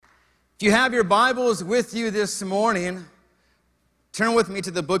If you have your Bibles with you this morning, turn with me to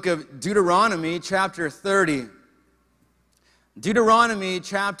the book of Deuteronomy, chapter 30. Deuteronomy,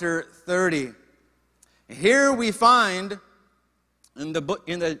 chapter 30. Here we find, in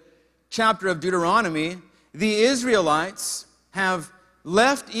the chapter of Deuteronomy, the Israelites have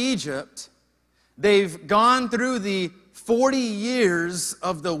left Egypt. They've gone through the 40 years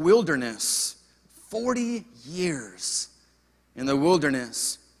of the wilderness. 40 years in the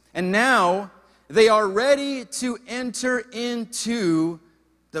wilderness. And now they are ready to enter into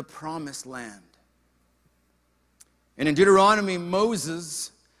the promised land. And in Deuteronomy,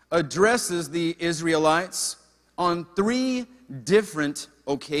 Moses addresses the Israelites on 3 different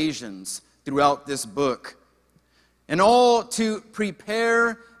occasions throughout this book. And all to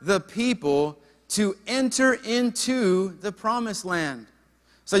prepare the people to enter into the promised land.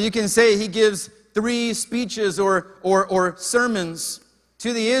 So you can say he gives 3 speeches or sermons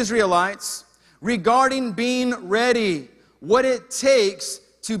to the Israelites regarding being ready, what it takes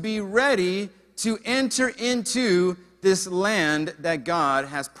to be ready to enter into this land that God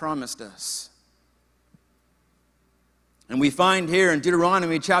has promised us. And we find here in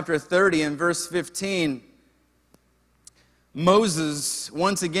Deuteronomy chapter 30 and verse 15, Moses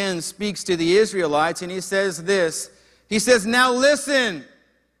once again speaks to the Israelites and he says this. He says, "Now listen."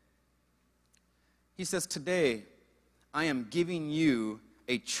 He says, "Today I am giving you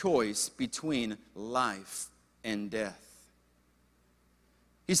a choice between life and death."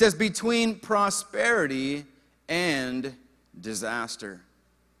 He says, between prosperity and disaster.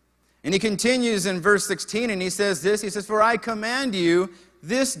 And he continues in verse 16 and he says this. He says, "For I command you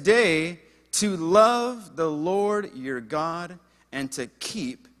this day to love the Lord your God and to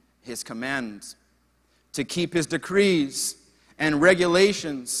keep his commandments, to keep his decrees and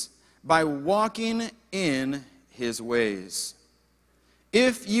regulations by walking in his ways.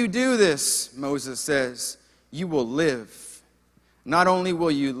 If you do this," Moses says, "you will live. Not only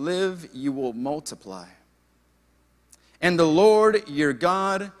will you live, you will multiply. And the Lord your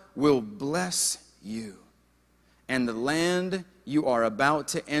God will bless you and the land you are about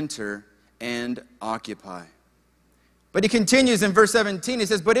to enter and occupy." But he continues in verse 17. He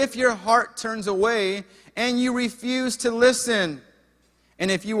says, "But if your heart turns away and you refuse to listen,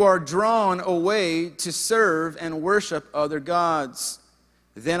 and if you are drawn away to serve and worship other gods,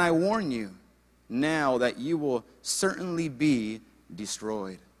 then I warn you now that you will certainly be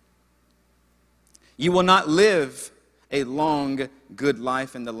destroyed. You will not live a long, good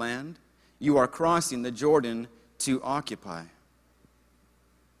life in the land you are crossing the Jordan to occupy."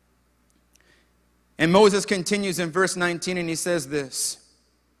 And Moses continues in verse 19 and he says this.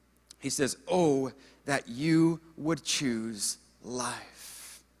 He says, "Oh, that you would choose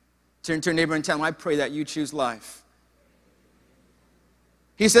life." Turn to your neighbor and tell him, "I pray that you choose life."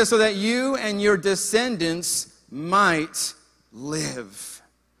 He says, "So that you and your descendants might live."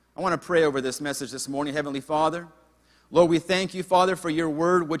 I want to pray over this message this morning. Heavenly Father, Lord, we thank you, Father, for your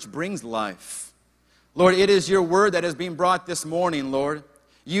word which brings life. Lord, it is your word that is being brought this morning, Lord.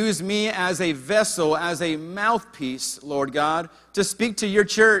 Use me as a vessel, as a mouthpiece, Lord God, to speak to your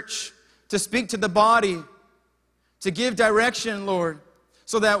church, to speak to the body, to give direction, Lord,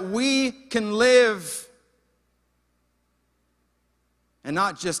 so that we can live. And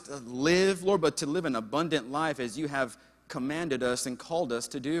not just live, Lord, but to live an abundant life as you have commanded us and called us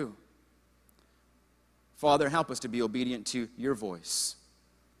to do. Father, help us to be obedient to your voice.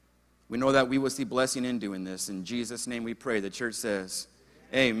 We know that we will see blessing in doing this. In Jesus' name we pray. The church says,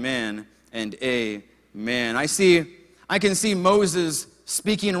 amen and amen. I can see Moses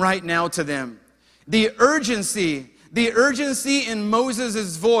speaking right now to them. The urgency in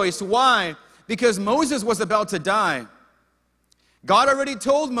Moses' voice. Why? Because Moses was about to die. God already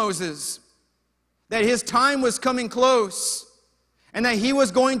told Moses that his time was coming close and that he was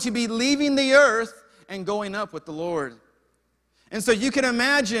going to be leaving the earth and going up with the Lord. And so you can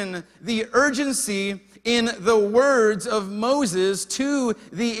imagine the urgency in the words of Moses to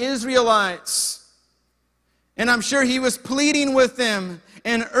the Israelites. And I'm sure he was pleading with them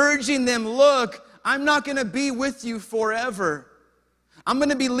and urging them, "Look, I'm not going to be with you forever. I'm going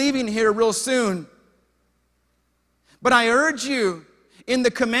to be leaving here real soon. But I urge you in the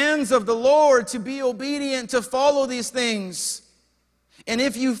commands of the Lord to be obedient, to follow these things. And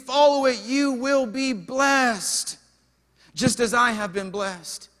if you follow it, you will be blessed, just as I have been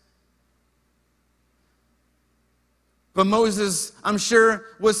blessed." But Moses, I'm sure,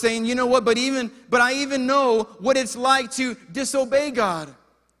 was saying, "You know what, but I even know what it's like to disobey God.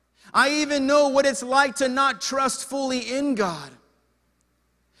 I even know what it's like to not trust fully in God.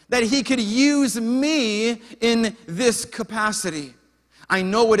 That he could use me in this capacity. I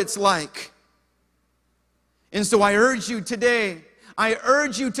know what it's like. And so I urge you today, I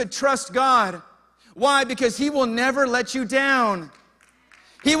urge you to trust God. Why? Because He will never let you down.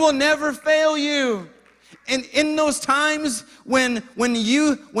 He will never fail you. And in those times when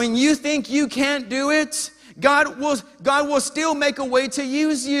you think you can't do it, God will still make a way to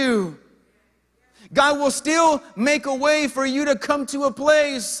use you. God will still make a way for you to come to a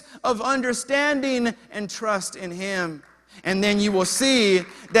place of understanding and trust in Him. And then you will see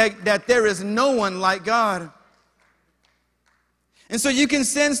that there is no one like God. And so you can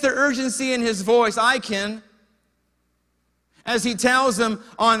sense the urgency in His voice. I can. As He tells them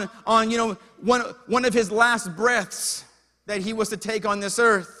on one of His last breaths that He was to take on this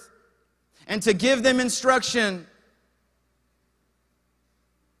earth, and to give them instruction.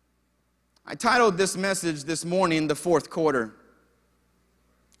 I titled this message this morning, The Fourth Quarter.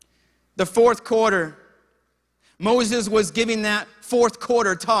 The fourth quarter. Moses was giving that fourth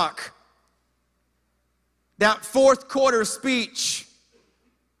quarter talk. That fourth quarter speech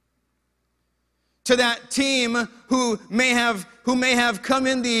to that team who may have come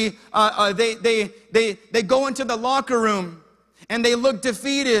in they go into the locker room and they look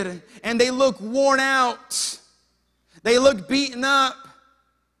defeated and they look worn out. They look beaten up.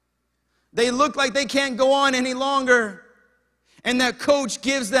 They look like they can't go on any longer. And that coach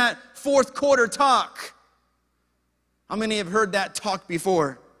gives that fourth quarter talk. How many have heard that talk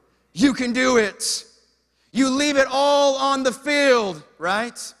before? You can do it. You leave it all on the field,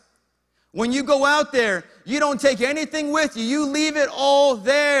 right? When you go out there, you don't take anything with you. You leave it all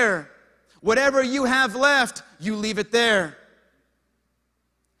there. Whatever you have left, you leave it there.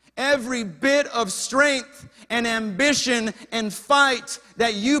 Every bit of strength and ambition and fight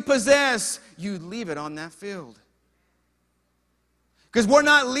that you possess, you leave it on that field. Because we're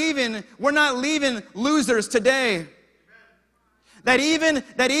not leaving losers today. That even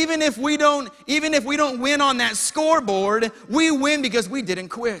if we don't win on that scoreboard, we win because we didn't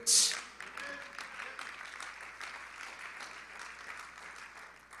quit.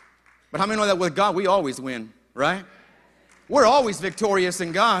 But how many know that with God we always win, right? We're always victorious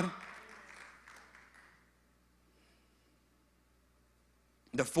in God.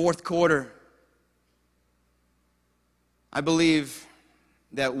 The fourth quarter. I believe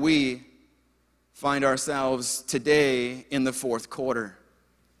that we find ourselves today in the fourth quarter.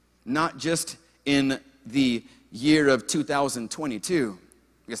 Not just in the year of 2022.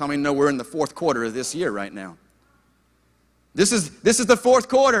 Because how many know we're in the fourth quarter of this year right now? This is the fourth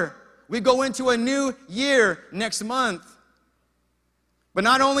quarter. We go into a new year next month. But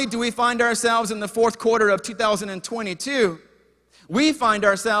not only do we find ourselves in the fourth quarter of 2022, we find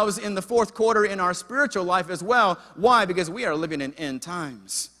ourselves in the fourth quarter in our spiritual life as well. Why? Because we are living in end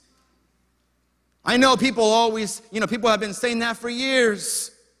times. I know people people have been saying that for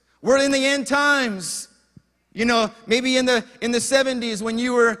years. We're in the end times. Maybe in the 70s when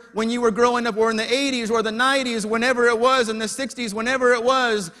you were growing up, or in the 80s or the 90s, whenever it was, in the 60s, whenever it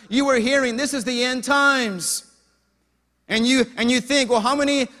was, you were hearing this is the end times. And you think, well, how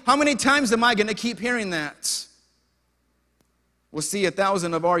many times am I going to keep hearing that? Well, see,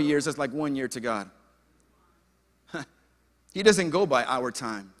 1,000 of our years is like 1 year to God. He doesn't go by our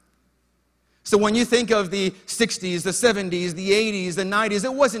time. So when you think of the 60s, the 70s, the 80s, the 90s,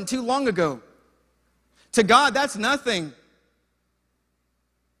 it wasn't too long ago. To God, that's nothing.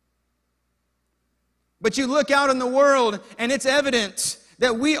 But you look out in the world, and it's evident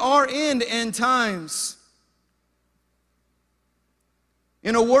that we are in end times.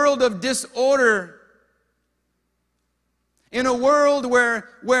 In a world of disorder, in a world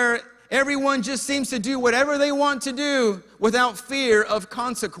where everyone just seems to do whatever they want to do without fear of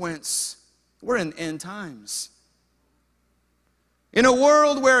consequence, we're in end times. In a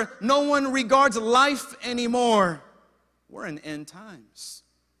world where no one regards life anymore, we're in end times.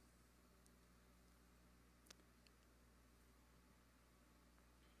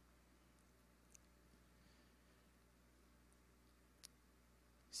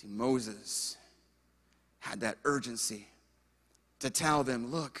 See, Moses had that urgency to tell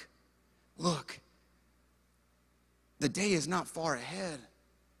them, look, the day is not far ahead.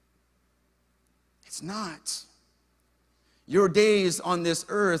 It's not. Your days on this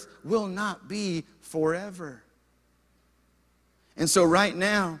earth will not be forever. And so right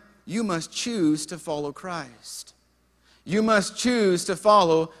now, you must choose to follow Christ. You must choose to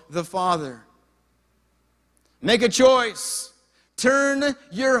follow the Father. Make a choice. Turn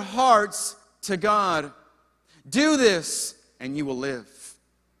your hearts to God. Do this, and you will live.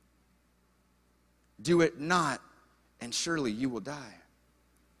 Do it not, and surely you will die.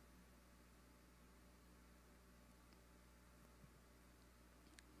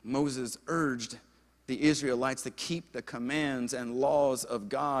 Moses urged the Israelites to keep the commands and laws of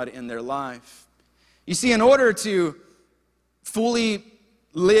God in their life. You see, in order to fully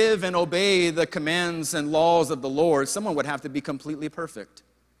live and obey the commands and laws of the Lord, someone would have to be completely perfect.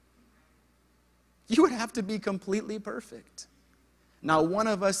 You would have to be completely perfect. Now, one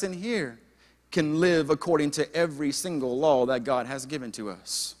of us in here can live according to every single law that God has given to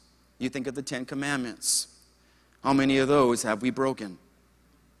us. You think of the 10 Commandments. How many of those have we broken?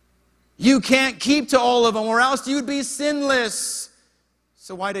 You can't keep to all of them, or else you'd be sinless.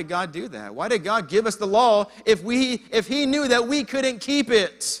 So why did God do that? Why did God give us the law if he knew that we couldn't keep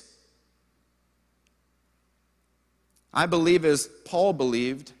it? I believe, as Paul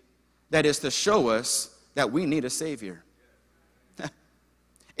believed, that is to show us that we need a Savior.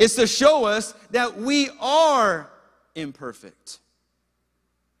 It's to show us that we are imperfect,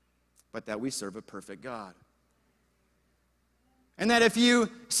 but that we serve a perfect God. And that if you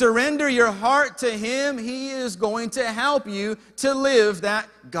surrender your heart to Him, He is going to help you to live that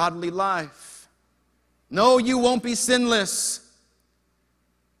godly life. No, you won't be sinless,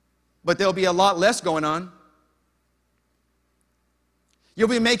 but there'll be a lot less going on. You'll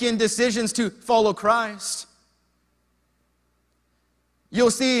be making decisions to follow Christ.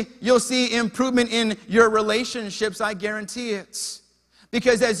 You'll see improvement in your relationships, I guarantee it.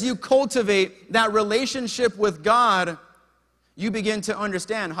 Because as you cultivate that relationship with God, you begin to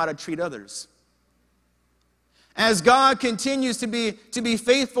understand how to treat others. As God continues to be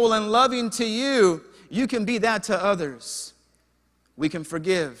faithful and loving to you, you can be that to others. We can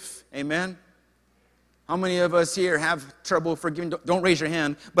forgive. Amen? How many of us here have trouble forgiving? Don't raise your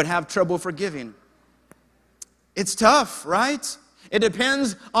hand, but have trouble forgiving. It's tough, right? It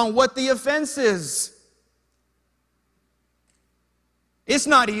depends on what the offense is. It's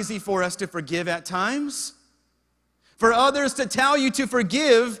not easy for us to forgive at times. For others to tell you to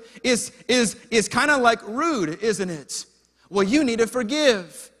forgive is kind of like rude, isn't it? Well, you need to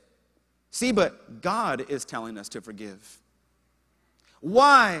forgive. See, but God is telling us to forgive.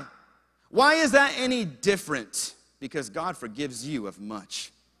 Why? Why is that any different? Because God forgives you of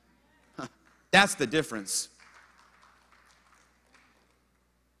much. That's the difference.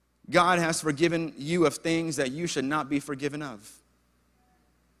 God has forgiven you of things that you should not be forgiven of.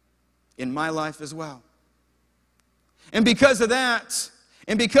 In my life as well. And because of that,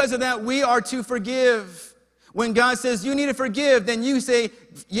 we are to forgive. When God says you need to forgive, then you say,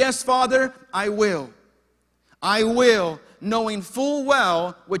 yes, Father, I will. I will, knowing full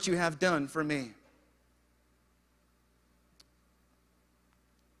well what you have done for me.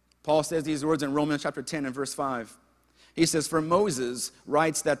 Paul says these words in Romans chapter 10 and verse 5. He says, for Moses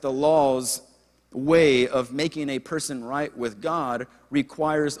writes that the law's way of making a person right with God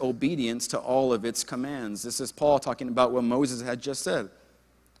requires obedience to all of its commands. This is Paul talking about what Moses had just said.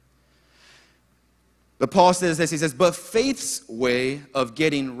 But Paul says this, he says, but faith's way of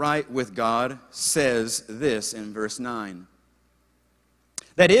getting right with God says this in verse 9.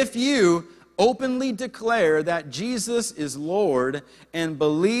 That if you openly declare that Jesus is Lord and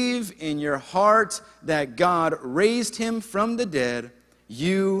believe in your heart that God raised him from the dead,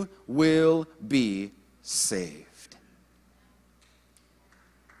 you will be saved.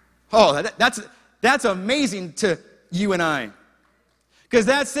 Oh, that's amazing to you and I. Because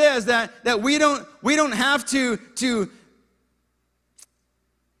that says that we don't have to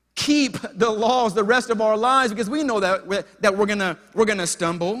keep the laws the rest of our lives, because we know that we're gonna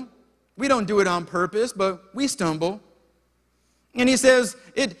stumble. We don't do it on purpose, but we stumble. And he says,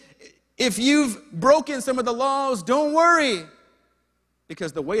 if you've broken some of the laws, don't worry.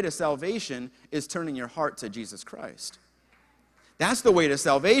 Because the way to salvation is turning your heart to Jesus Christ. That's the way to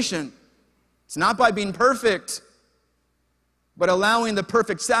salvation. It's not by being perfect, but allowing the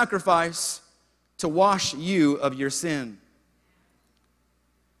perfect sacrifice to wash you of your sin.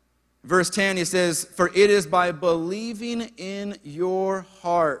 Verse 10, he says, for it is by believing in your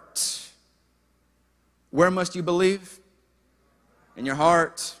heart. Where must you believe? In your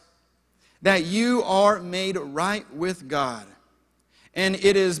heart. That you are made right with God. And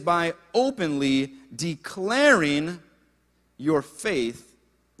it is by openly declaring your faith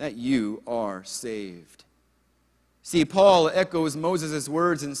that you are saved. See, Paul echoes Moses'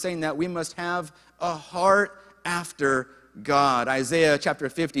 words in saying that we must have a heart after God. Isaiah chapter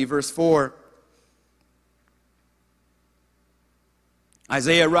 50, verse 4.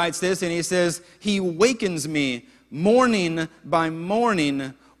 Isaiah writes this, and he says, he wakens me morning by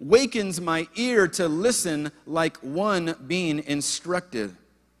morning, wakens my ear to listen like one being instructed.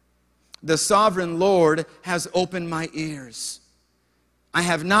 The sovereign Lord has opened my ears. I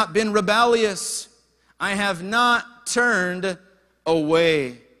have not been rebellious. I have not turned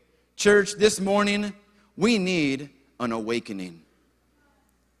away. Church, this morning, we need an awakening.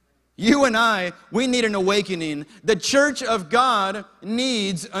 You and I, we need an awakening. The church of God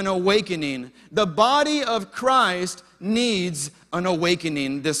needs an awakening. The body of Christ needs an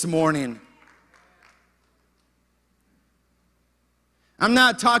awakening this morning. I'm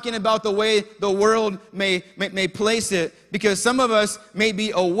not talking about the way the world may place it, because some of us may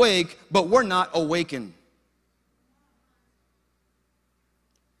be awake, but we're not awakened.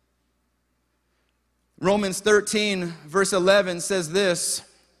 Romans 13, verse 11 says this.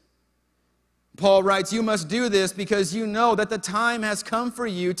 Paul writes, "You must do this because you know that the time has come for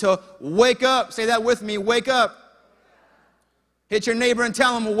you to wake up." Say that with me, wake up. Hit your neighbor and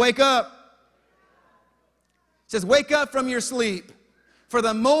tell him, wake up. It says, wake up from your sleep. For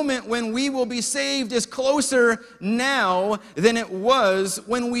the moment when we will be saved is closer now than it was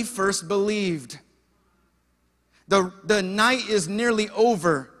when we first believed. The night is nearly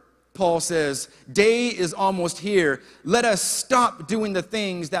over, Paul says. Day is almost here. Let us stop doing the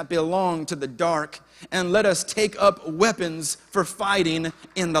things that belong to the dark, and let us take up weapons for fighting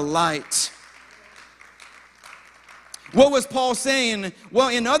in the light. What was Paul saying? Well,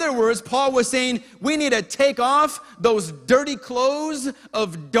 in other words, Paul was saying we need to take off those dirty clothes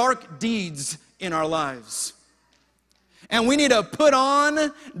of dark deeds in our lives. And we need to put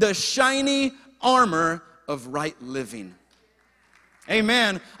on the shiny armor of right living.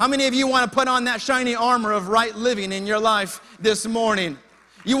 Amen. How many of you want to put on that shiny armor of right living in your life this morning?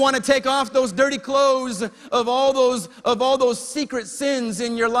 You want to take off those dirty clothes of all those secret sins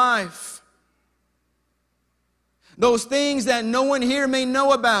in your life. Those things that no one here may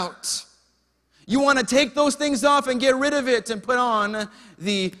know about. You want to take those things off and get rid of it and put on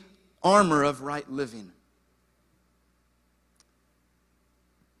the armor of right living.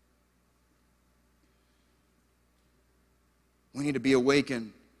 We need to be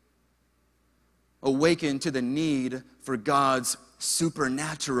awakened. Awakened to the need for God's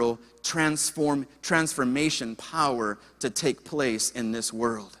supernatural transformation power to take place in this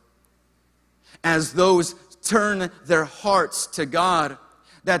world. As those turn their hearts to God,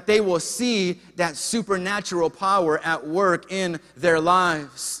 that they will see that supernatural power at work in their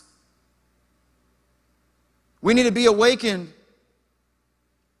lives. We need to be awakened.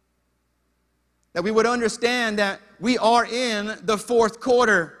 That we would understand that we are in the fourth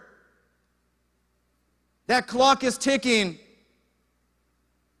quarter. That clock is ticking.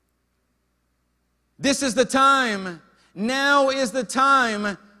 This is the time. Now is the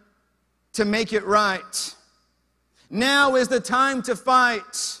time to make it right. Now is the time to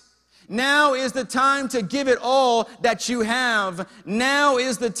fight. Now is the time to give it all that you have. Now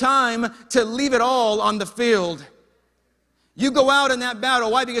is the time to leave it all on the field. You go out in that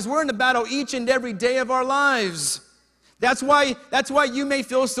battle. Why? Because we're in the battle each and every day of our lives. That's why you may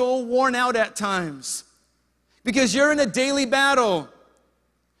feel so worn out at times. Because you're in a daily battle.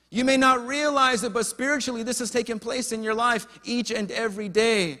 You may not realize it, but spiritually this is taking place in your life each and every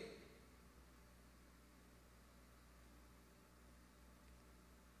day.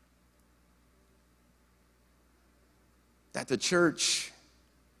 That the church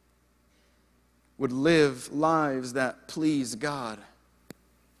would live lives that please God.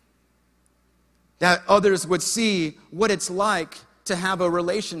 That others would see what it's like to have a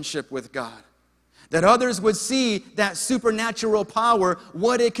relationship with God. That others would see that supernatural power,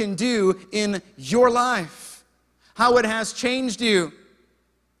 what it can do in your life. How it has changed you.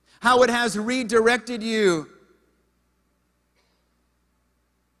 How it has redirected you.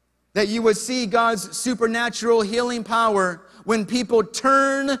 That you would see God's supernatural healing power when people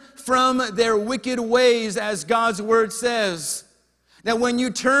turn from their wicked ways, as God's word says. That when you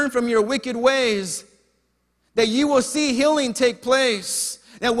turn from your wicked ways, that you will see healing take place.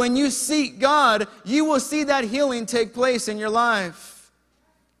 That when you seek God, you will see that healing take place in your life.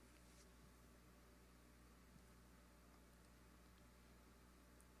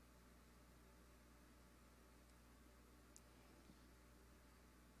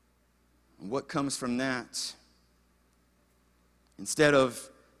 What comes from that? Instead of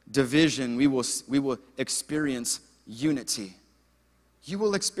division, we will experience unity. You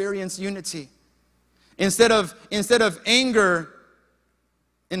will experience unity. Instead of anger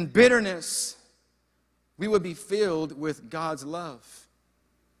and bitterness, we will be filled with God's love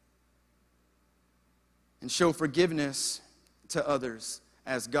and show forgiveness to others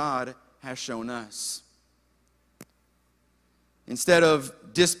as God has shown us. Instead of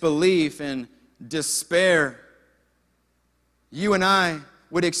disbelief and despair, you and I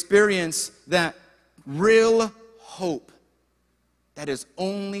would experience that real hope that is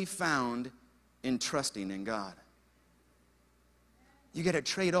only found in trusting in God. You got to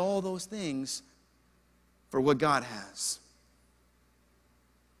trade all those things for what God has.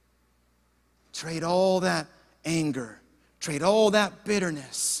 Trade all that anger. Trade all that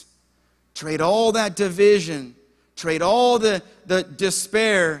bitterness. Trade all that division. Trade all the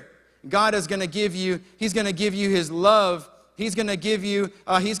despair. God is going to give you, He's going to give you His love. He's going to give you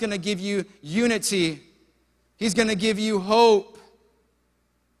unity. He's going to give you hope.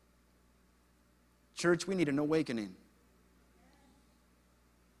 Church, we need an awakening.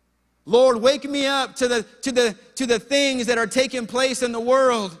 Lord, wake me up to the things that are taking place in the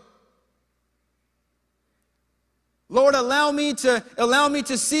world. Lord, allow me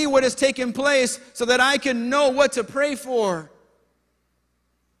to see what is taking place so that I can know what to pray for.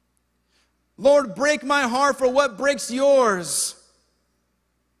 Lord, break my heart for what breaks yours.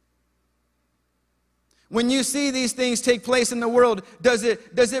 When you see these things take place in the world, does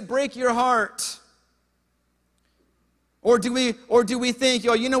it break your heart? Or do we think,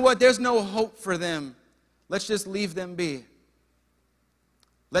 oh, you know what, there's no hope for them. Let's just leave them be.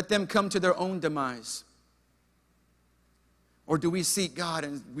 Let them come to their own demise. Or do we seek God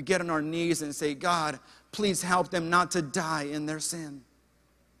and we get on our knees and say, God, please help them not to die in their sin.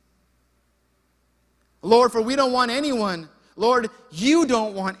 Lord, for we don't want anyone, Lord, you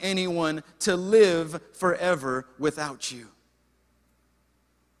don't want anyone to live forever without you.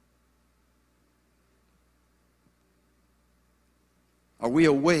 Are we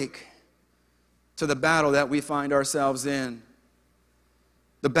awake to the battle that we find ourselves in?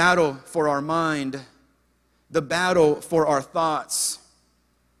 The battle for our mind, the battle for our thoughts,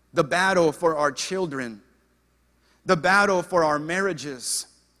 the battle for our children, the battle for our marriages,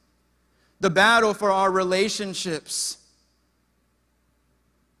 the battle for our relationships,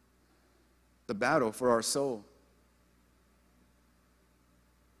 the battle for our soul.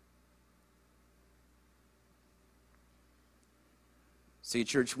 See,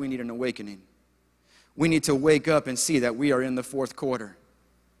 church, we need an awakening. We need to wake up and see that we are in the fourth quarter.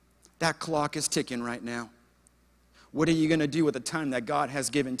 That clock is ticking right now. What are you going to do with the time that God has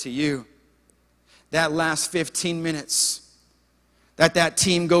given to you? That last 15 minutes that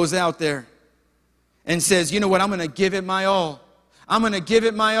team goes out there and says, you know what, I'm going to give it my all. I'm going to give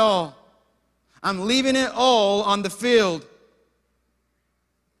it my all. I'm leaving it all on the field.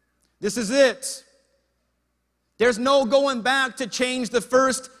 This is it. There's no going back to change the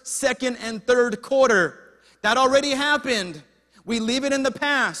first, second, and third quarter. That already happened. We leave it in the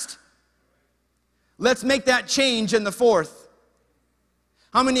past. Let's make that change in the fourth.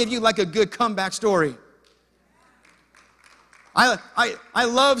 How many of you like a good comeback story? I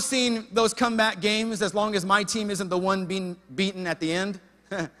love seeing those comeback games as long as my team isn't the one being beaten at the end.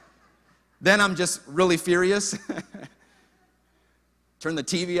 Then I'm just really furious. Turn the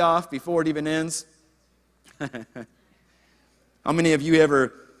TV off before it even ends. How many of you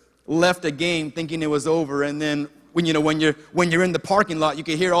ever left a game thinking it was over, and then when you're in the parking lot, you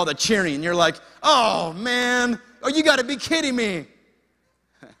can hear all the cheering, and you're like, oh man, oh, you got to be kidding me.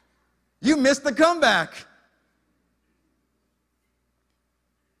 You missed the comeback.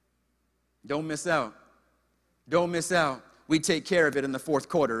 Don't miss out. Don't miss out. We take care of it in the fourth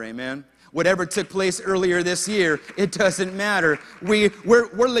quarter, amen. Whatever took place earlier this year, it doesn't matter. We're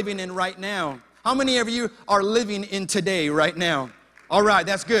living in right now. How many of you are living in today right now? All right,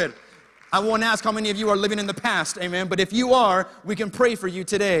 that's good. I won't ask how many of you are living in the past, amen. But if you are, we can pray for you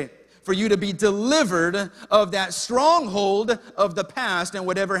today, for you to be delivered of that stronghold of the past and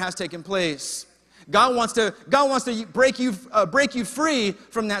whatever has taken place. God wants to break you free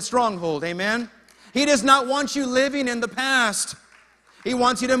from that stronghold, amen. He does not want you living in the past. He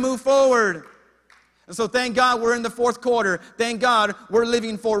wants you to move forward. And so thank God we're in the fourth quarter. Thank God we're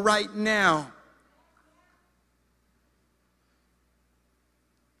living for right now.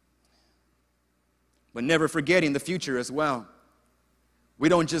 But never forgetting the future as well. We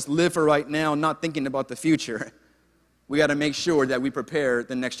don't just live for right now, not thinking about the future. We got to make sure that we prepare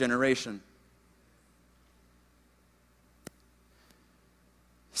the next generation.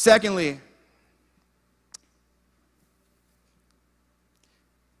 Secondly,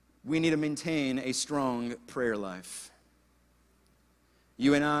 we need to maintain a strong prayer life.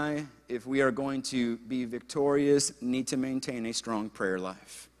 You and I, if we are going to be victorious, need to maintain a strong prayer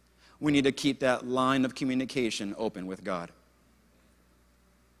life. We need to keep that line of communication open with God.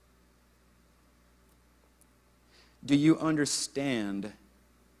 Do you understand,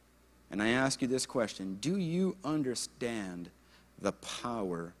 and I ask you this question, do you understand the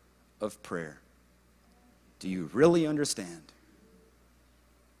power of prayer? Do you really understand?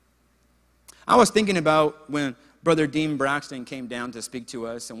 I was thinking about when Brother Dean Braxton came down to speak to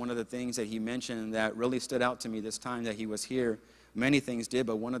us, and one of the things that he mentioned that really stood out to me this time that he was here Many things did,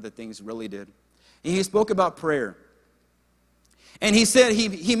 but one of the things really did. And he spoke about prayer. And he said,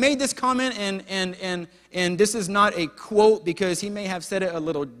 he made this comment, and this is not a quote because he may have said it a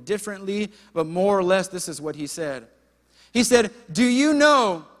little differently, but more or less this is what he said. He said, do you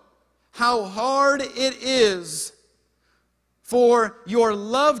know how hard it is for your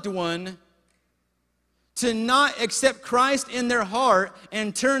loved one to not accept Christ in their heart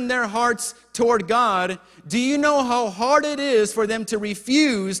and turn their hearts toward God? Do you know how hard it is for them to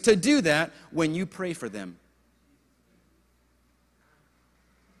refuse to do that when you pray for them?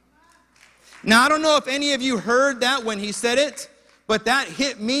 Now, I don't know if any of you heard that when he said it, but that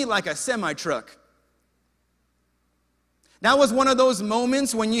hit me like a semi-truck. That was one of those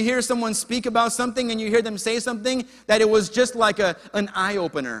moments when you hear someone speak about something and you hear them say something that it was just like an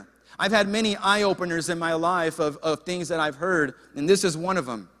eye-opener. I've had many eye-openers in my life of things that I've heard, and this is one of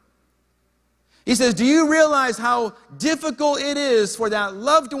them. He says, do you realize how difficult it is for that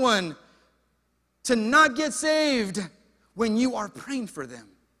loved one to not get saved when you are praying for them?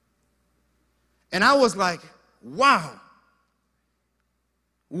 And I was like, wow.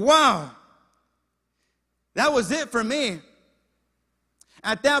 Wow. That was it for me.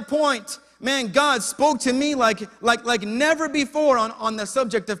 At that point, man, God spoke to me like never before on the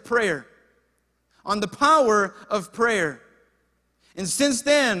subject of prayer, on the power of prayer. And since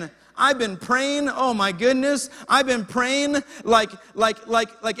then, I've been praying, oh my goodness, I've been praying like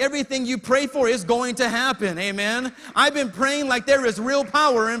everything you pray for is going to happen, amen? I've been praying like there is real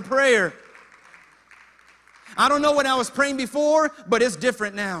power in prayer. I don't know what I was praying before, but it's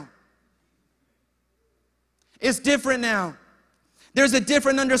different now. It's different now. There's a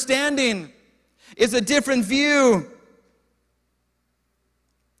different understanding. It's a different view.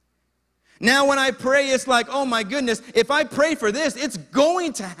 Now when I pray, it's like, oh my goodness, if I pray for this, it's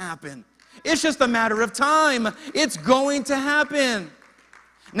going to happen. It's just a matter of time. It's going to happen.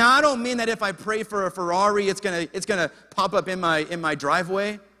 Now I don't mean that if I pray for a Ferrari, it's gonna pop up in my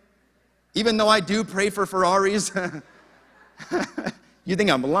driveway. Even though I do pray for Ferraris. You think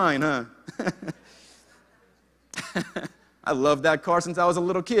I'm lying, huh? I loved that car since I was a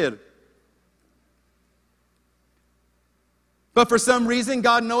little kid. But for some reason,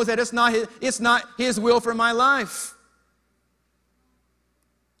 God knows that it's not His will for my life.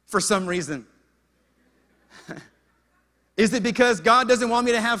 For some reason. Is it because God doesn't want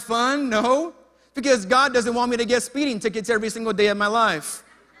me to have fun? No. Because God doesn't want me to get speeding tickets every single day of my life.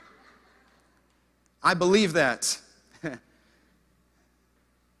 I believe that.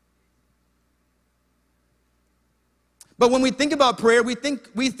 But when we think about prayer, we think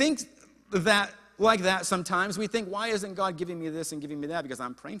that like that sometimes. We think, why isn't God giving me this and giving me that? Because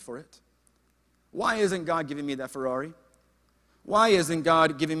I'm praying for it. Why isn't God giving me that Ferrari? Why isn't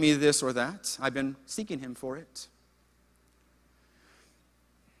God giving me this or that? I've been seeking Him for it.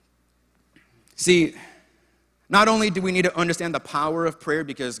 See, not only do we need to understand the power of prayer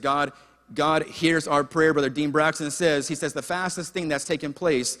because God hears our prayer. Brother Dean Braxton says, he says the fastest thing that's taken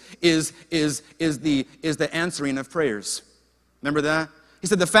place is the answering of prayers. Remember that? He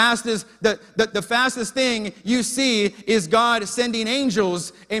said the fastest thing you see is God sending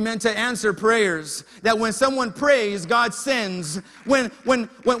angels, amen, to answer prayers. That when someone prays, God sends. When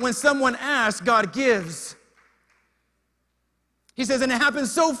someone asks, God gives. He says, and it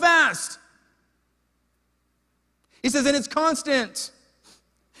happens so fast. He says, and it's constant.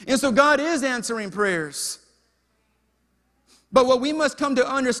 And so God is answering prayers. But what we must come to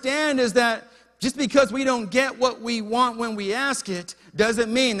understand is that just because we don't get what we want when we ask it,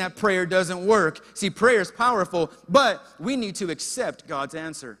 doesn't mean that prayer doesn't work. See, prayer is powerful, but we need to accept God's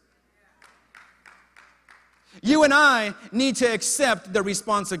answer. You and I need to accept the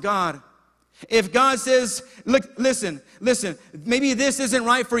response of God. If God says, look, listen, maybe this isn't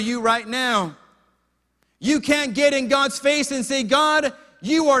right for you right now. You can't get in God's face and say, God,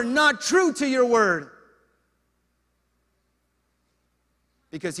 you are not true to your word.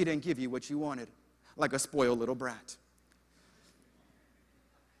 Because He didn't give you what you wanted, like a spoiled little brat.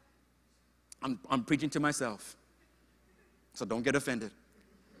 I'm preaching to myself, so don't get offended.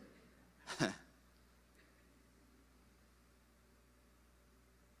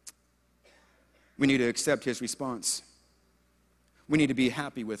 We need to accept His response. We need to be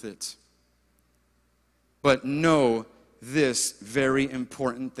happy with it. But know this very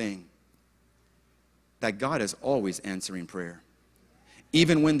important thing, that God is always answering prayer.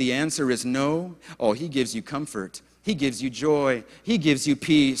 Even when the answer is no, oh, He gives you comfort. He gives you joy. He gives you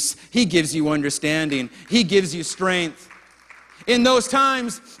peace. He gives you understanding. He gives you strength. In those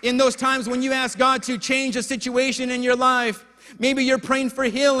times when you ask God to change a situation in your life, Maybe you're praying for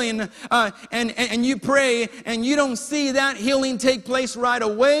healing, and you pray and you don't see that healing take place right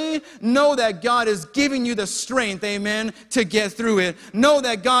away. Know that God is giving you the strength, amen, to get through it. Know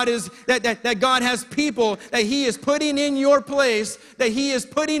that God has people that He is putting in your place, that He is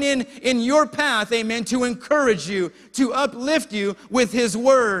putting in your path, amen, to encourage you, to uplift you with His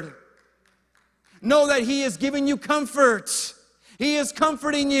word. Know that He is giving you comfort. He is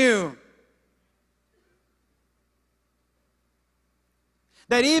comforting you.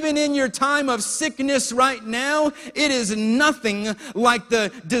 That even in your time of sickness right now, it is nothing like the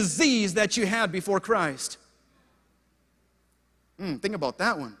disease that you had before Christ. Think about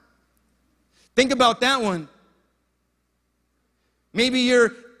that one. Think about that one. Maybe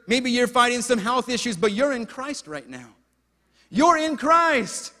you're fighting some health issues, but you're in Christ right now. You're in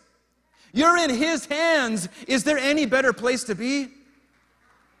Christ. You're in His hands. Is there any better place to be?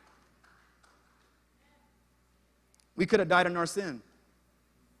 We could have died in our sin.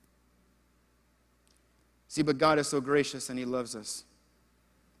 See, but God is so gracious and He loves us.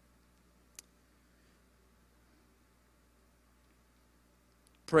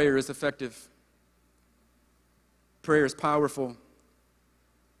 Prayer is effective. Prayer is powerful.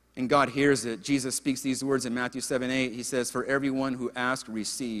 And God hears it. Jesus speaks these words in Matthew 7:8. He says, "For everyone who asks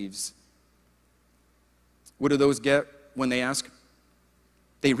receives." What do those get when they ask?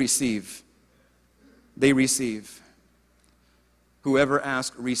 They receive. They receive. Whoever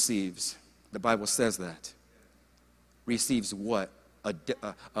asks receives. The Bible says that. Receives what?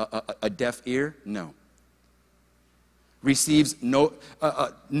 A deaf ear? No. Receives no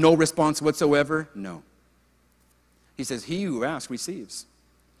response whatsoever? No. He says, he who asks receives.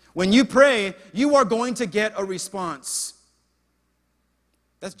 When you pray, you are going to get a response.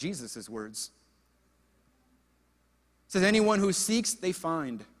 That's Jesus' words. It says, anyone who seeks, they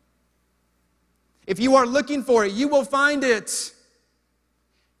find. If you are looking for it, you will find it.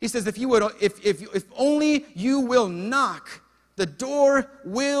 He says, if only you will knock, the door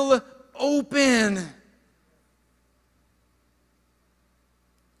will open.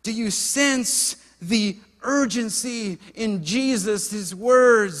 Do you sense the urgency in Jesus'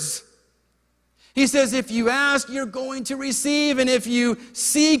 words? He says, if you ask, you're going to receive, and if you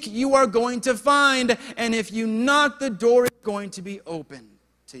seek, you are going to find, and if you knock, the door is going to be open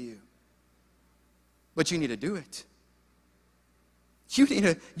to you. But you need to do it. You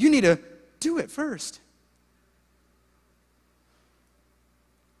need to do it first.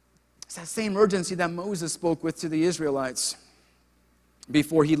 It's that same urgency that Moses spoke with to the Israelites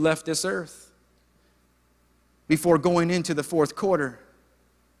before he left this earth, before going into the fourth quarter.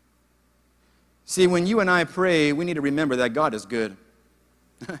 See, when you and I pray, we need to remember that God is good.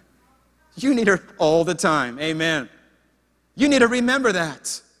 You need her all the time. Amen. You need to remember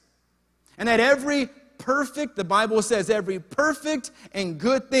that. And that the Bible says, every perfect and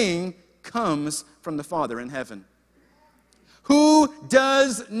good thing comes from the Father in heaven, who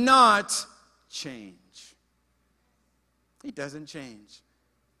does not change. He doesn't change.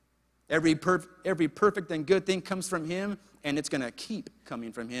 Every perfect and good thing comes from Him, and it's going to keep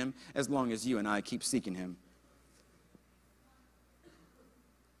coming from Him as long as you and I keep seeking Him.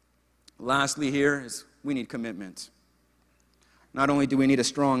 Lastly here is we need commitment. Not only do we need a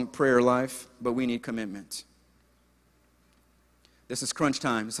strong prayer life, but we need commitment. This is crunch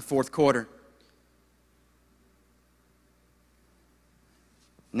time. It's the fourth quarter.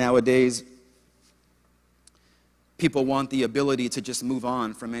 Nowadays, people want the ability to just move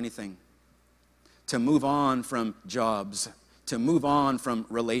on from anything, to move on from jobs, to move on from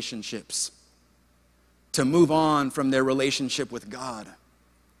relationships, to move on from their relationship with God.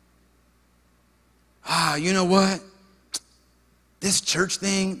 You know what? This church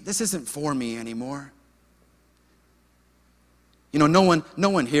thing, this isn't for me anymore. You know, no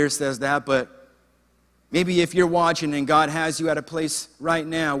one here says that, but maybe if you're watching and God has you at a place right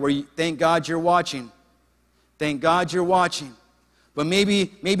now where thank God you're watching. Thank God you're watching. But maybe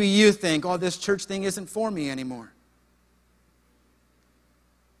you think, oh, this church thing isn't for me anymore.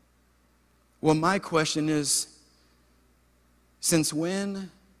 Well, my question is, since when,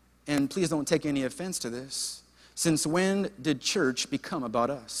 and please don't take any offense to this, since when did church become about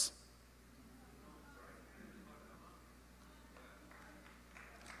us?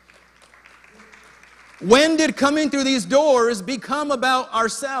 When did coming through these doors become about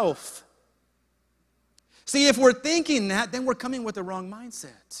ourselves? See, if we're thinking that, then we're coming with the wrong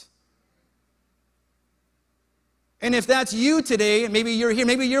mindset. And if that's you today, and maybe you're here,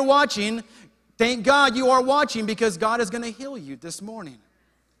 maybe you're watching, thank God you are watching, because God is going to heal you this morning.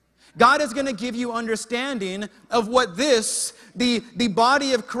 God is going to give you understanding of what the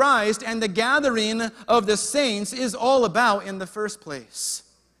body of Christ and the gathering of the saints is all about in the first place.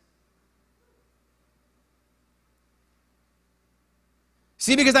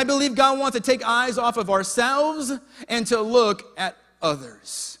 See, because I believe God wants to take eyes off of ourselves and to look at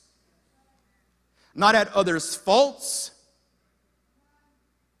others. Not at others' faults,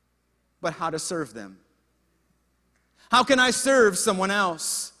 but how to serve them. How can I serve someone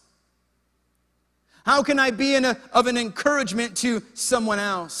else? How can I be of an encouragement to someone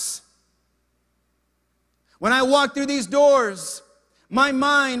else? When I walk through these doors, my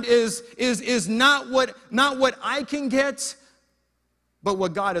mind is not what I can get, but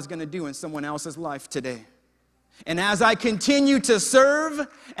what God is going to do in someone else's life today. And as I continue to serve,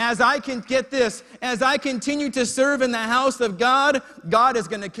 as I continue to serve in the house of God, God is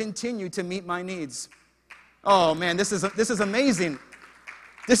going to continue to meet my needs. Oh man, this is amazing.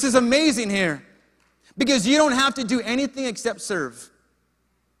 This is amazing here. Because you don't have to do anything except serve.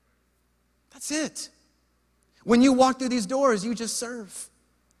 That's it. When you walk through these doors, you just serve.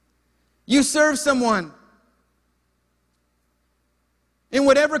 You serve someone. In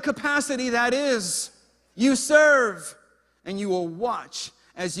whatever capacity that is, you serve. And you will watch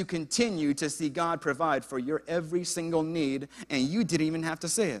as you continue to see God provide for your every single need, and you didn't even have to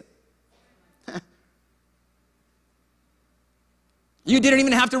say it. You didn't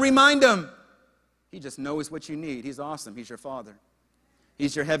even have to remind Him. He just knows what you need. He's awesome. He's your Father.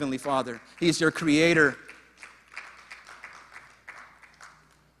 He's your Heavenly Father. He's your Creator.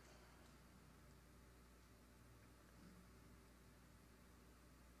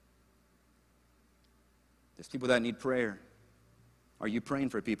 There's people that need prayer. Are you praying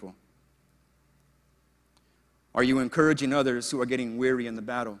for people? Are you encouraging others who are getting weary in the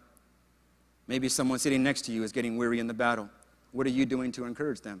battle? Maybe someone sitting next to you is getting weary in the battle. What are you doing to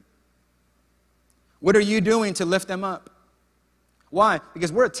encourage them? What are you doing to lift them up? Why?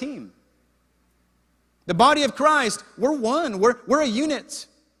 Because we're a team. The body of Christ, we're one. We're a unit.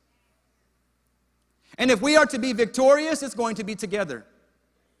 And if we are to be victorious, it's going to be together.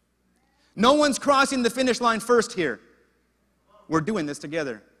 No one's crossing the finish line first here. We're doing this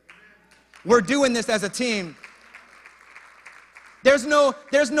together. We're doing this as a team. There's no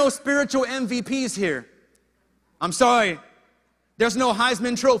spiritual MVPs here. I'm sorry. There's no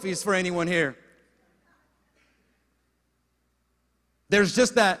Heisman trophies for anyone here. There's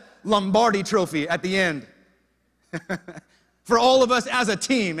just that Lombardi trophy at the end. For all of us as a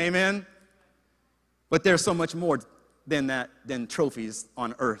team, amen? But there's so much more than that, than trophies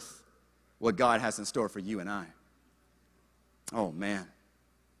on earth. What God has in store for you and I. Oh, man.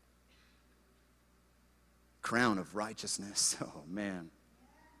 Crown of righteousness. Oh, man.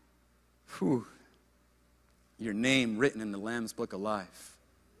 Whew. Your name written in the Lamb's Book of Life.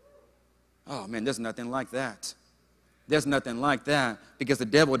 Oh, man, there's nothing like that. There's nothing like that because the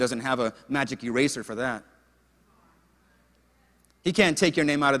devil doesn't have a magic eraser for that. He can't take your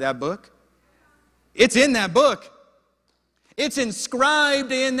name out of that book. It's in that book. It's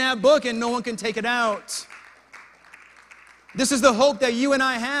inscribed in that book and no one can take it out. This is the hope that you and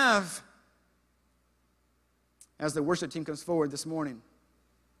I have. As the worship team comes forward this morning.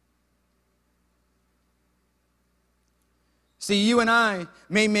 See, you and I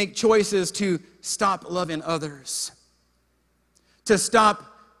may make choices to stop loving others. To stop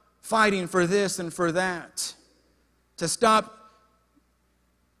fighting for this and for that. To stop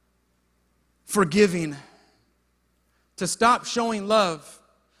forgiving. To stop showing love.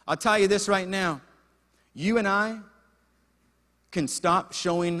 I'll tell you this right now. You and I can stop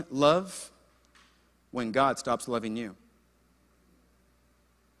showing love when God stops loving you.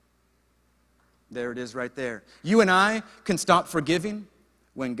 There it is right there. You and I can stop forgiving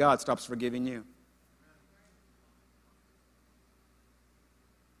when God stops forgiving you.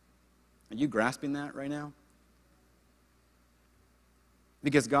 Are you grasping that right now?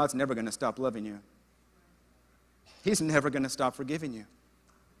 Because God's never going to stop loving you. He's never going to stop forgiving you.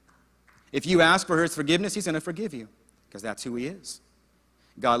 If you ask for His forgiveness, He's going to forgive you. Because that's who He is.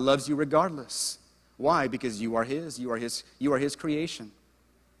 God loves you regardless. Why? Because you are His. You are His creation.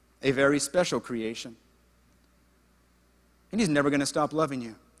 A very special creation. And He's never going to stop loving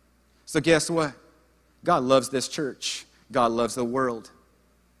you. So guess what? God loves this church. God loves the world.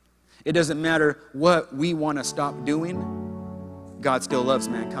 It doesn't matter what we want to stop doing. God still loves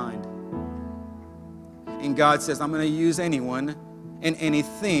mankind. And God says, I'm going to use anyone and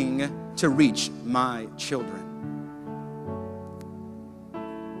anything to reach my children.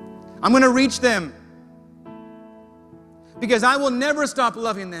 I'm going to reach them. Because I will never stop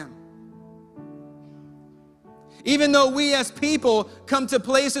loving them. Even though we as people come to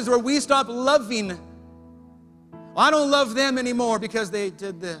places where we stop loving. I don't love them anymore because they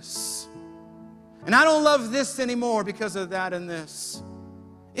did this. And I don't love this anymore because of that and this.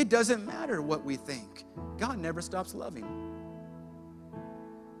 It doesn't matter what we think. God never stops loving.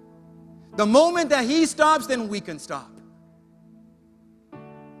 The moment that He stops, then we can stop.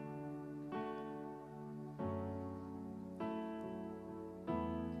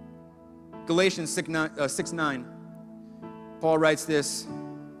 Galatians 6:9, Paul writes this,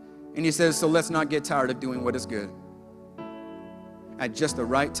 and he says, so let's not get tired of doing what is good. At just the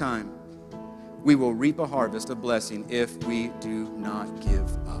right time, we will reap a harvest of blessing if we do not give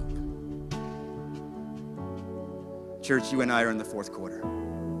up. Church, you and I are in the fourth quarter.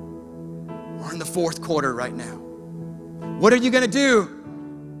 We're in the fourth quarter right now. What are you going to do?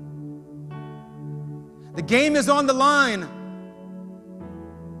 The game is on the line.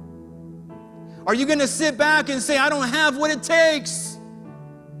 Are you going to sit back and say, I don't have what it takes?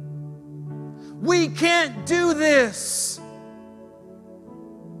 We can't do this.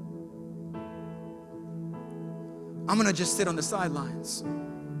 I'm going to just sit on the sidelines.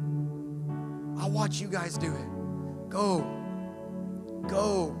 I'll watch you guys do it. Go.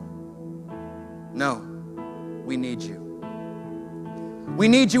 Go. No, we need you. We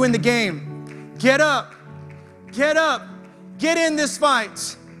need you in the game. Get up. Get up. Get in this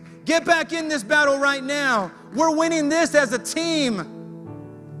fight. Get back in this battle right now. We're winning this as a team.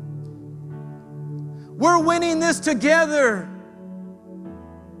 We're winning this together.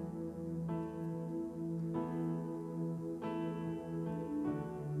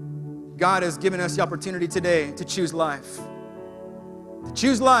 God has given us the opportunity today to choose life. To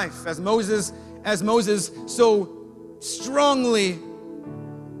choose life, as Moses so strongly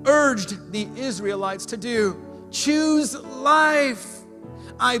urged the Israelites to do. Choose life.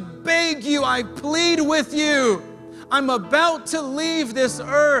 I beg you, I plead with you. I'm about to leave this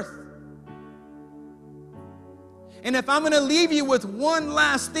earth. And if I'm going to leave you with one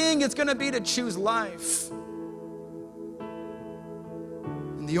last thing, it's going to be to choose life.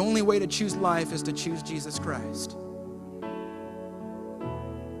 And the only way to choose life is to choose Jesus Christ.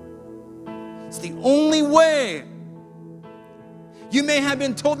 It's the only way. You may have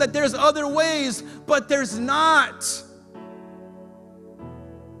been told that there's other ways, but there's not.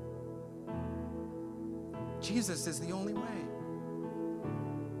 Jesus is the only way.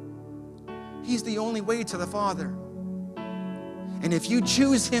 He's the only way to the Father. And if you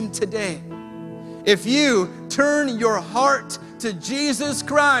choose Him today, if you turn your heart to Jesus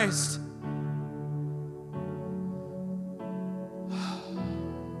Christ,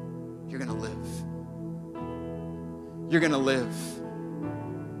 you're going to live. You're going to live.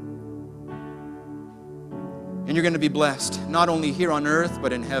 And you're going to be blessed, not only here on earth,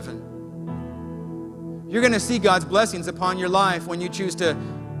 but in heaven. You're going to see God's blessings upon your life when you choose to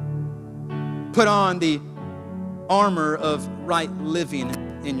put on the armor of right living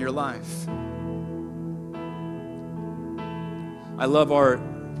in your life. I love our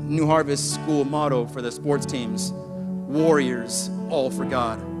New Harvest School motto for the sports teams: warriors, all for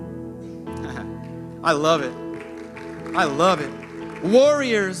God. I love it. I love it.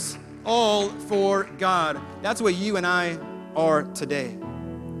 Warriors, all for God. That's what you and I are today.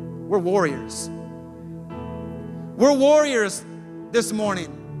 We're warriors. We're warriors this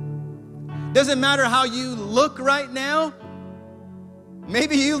morning. Doesn't matter how you look right now.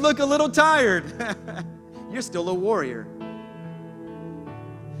 Maybe you look a little tired. You're still a warrior.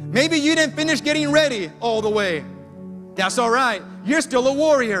 Maybe you didn't finish getting ready all the way. That's all right. You're still a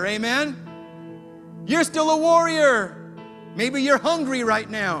warrior, amen? You're still a warrior. Maybe you're hungry right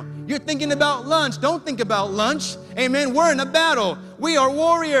now. You're thinking about lunch. Don't think about lunch. Amen. We're in a battle. We are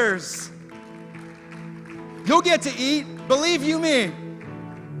warriors. You'll get to eat. Believe you me.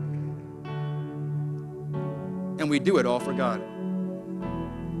 And we do it all for God.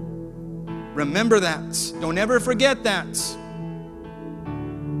 Remember that. Don't ever forget that.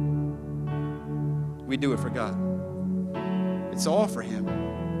 We do it for God. It's all for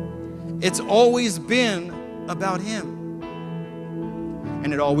Him. It's always been about Him.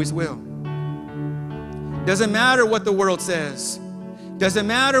 And it always will. Doesn't matter what the world says. Doesn't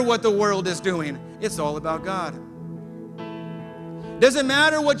matter what the world is doing. It's all about God. Doesn't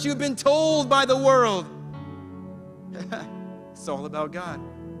matter what you've been told by the world. It's all about God.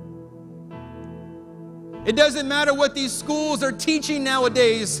 It doesn't matter what these schools are teaching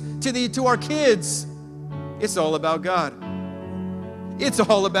nowadays to our kids. It's all about God. It's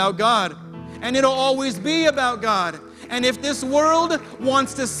all about God. And it'll always be about God. And if this world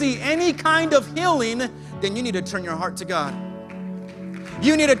wants to see any kind of healing, then you need to turn your heart to God.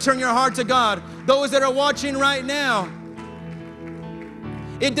 You need to turn your heart to God. Those that are watching right now,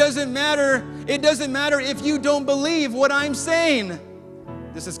 it doesn't matter if you don't believe what I'm saying.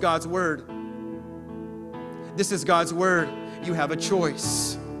 This is God's word. This is God's word. You have a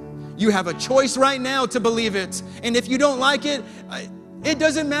choice. You have a choice right now to believe it. And if you don't like it, it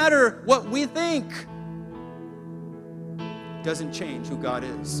doesn't matter what we think. It doesn't change who God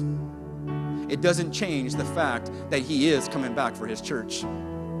is. It doesn't change the fact that He is coming back for His church.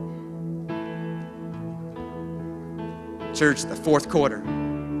 Church, the fourth quarter.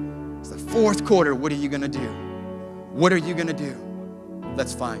 It's the fourth quarter. What are you going to do? What are you going to do?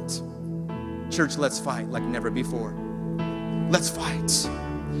 Let's fight. Church, let's fight like never before. Let's fight.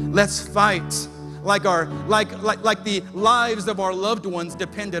 Let's fight like the lives of our loved ones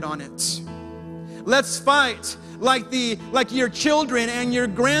depended on it. Let's fight like your children and your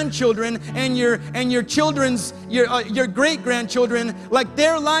grandchildren and your children's your great grandchildren, like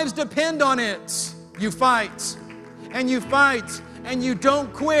their lives depend on it. You fight and you fight and you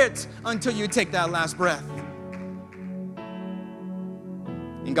don't quit until you take that last breath.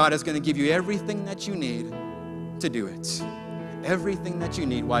 And God is going to give you everything that you need to do it. Everything that you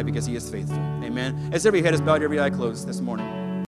need. Why? Because He is faithful. Amen. As every head is bowed, every eye closed this morning.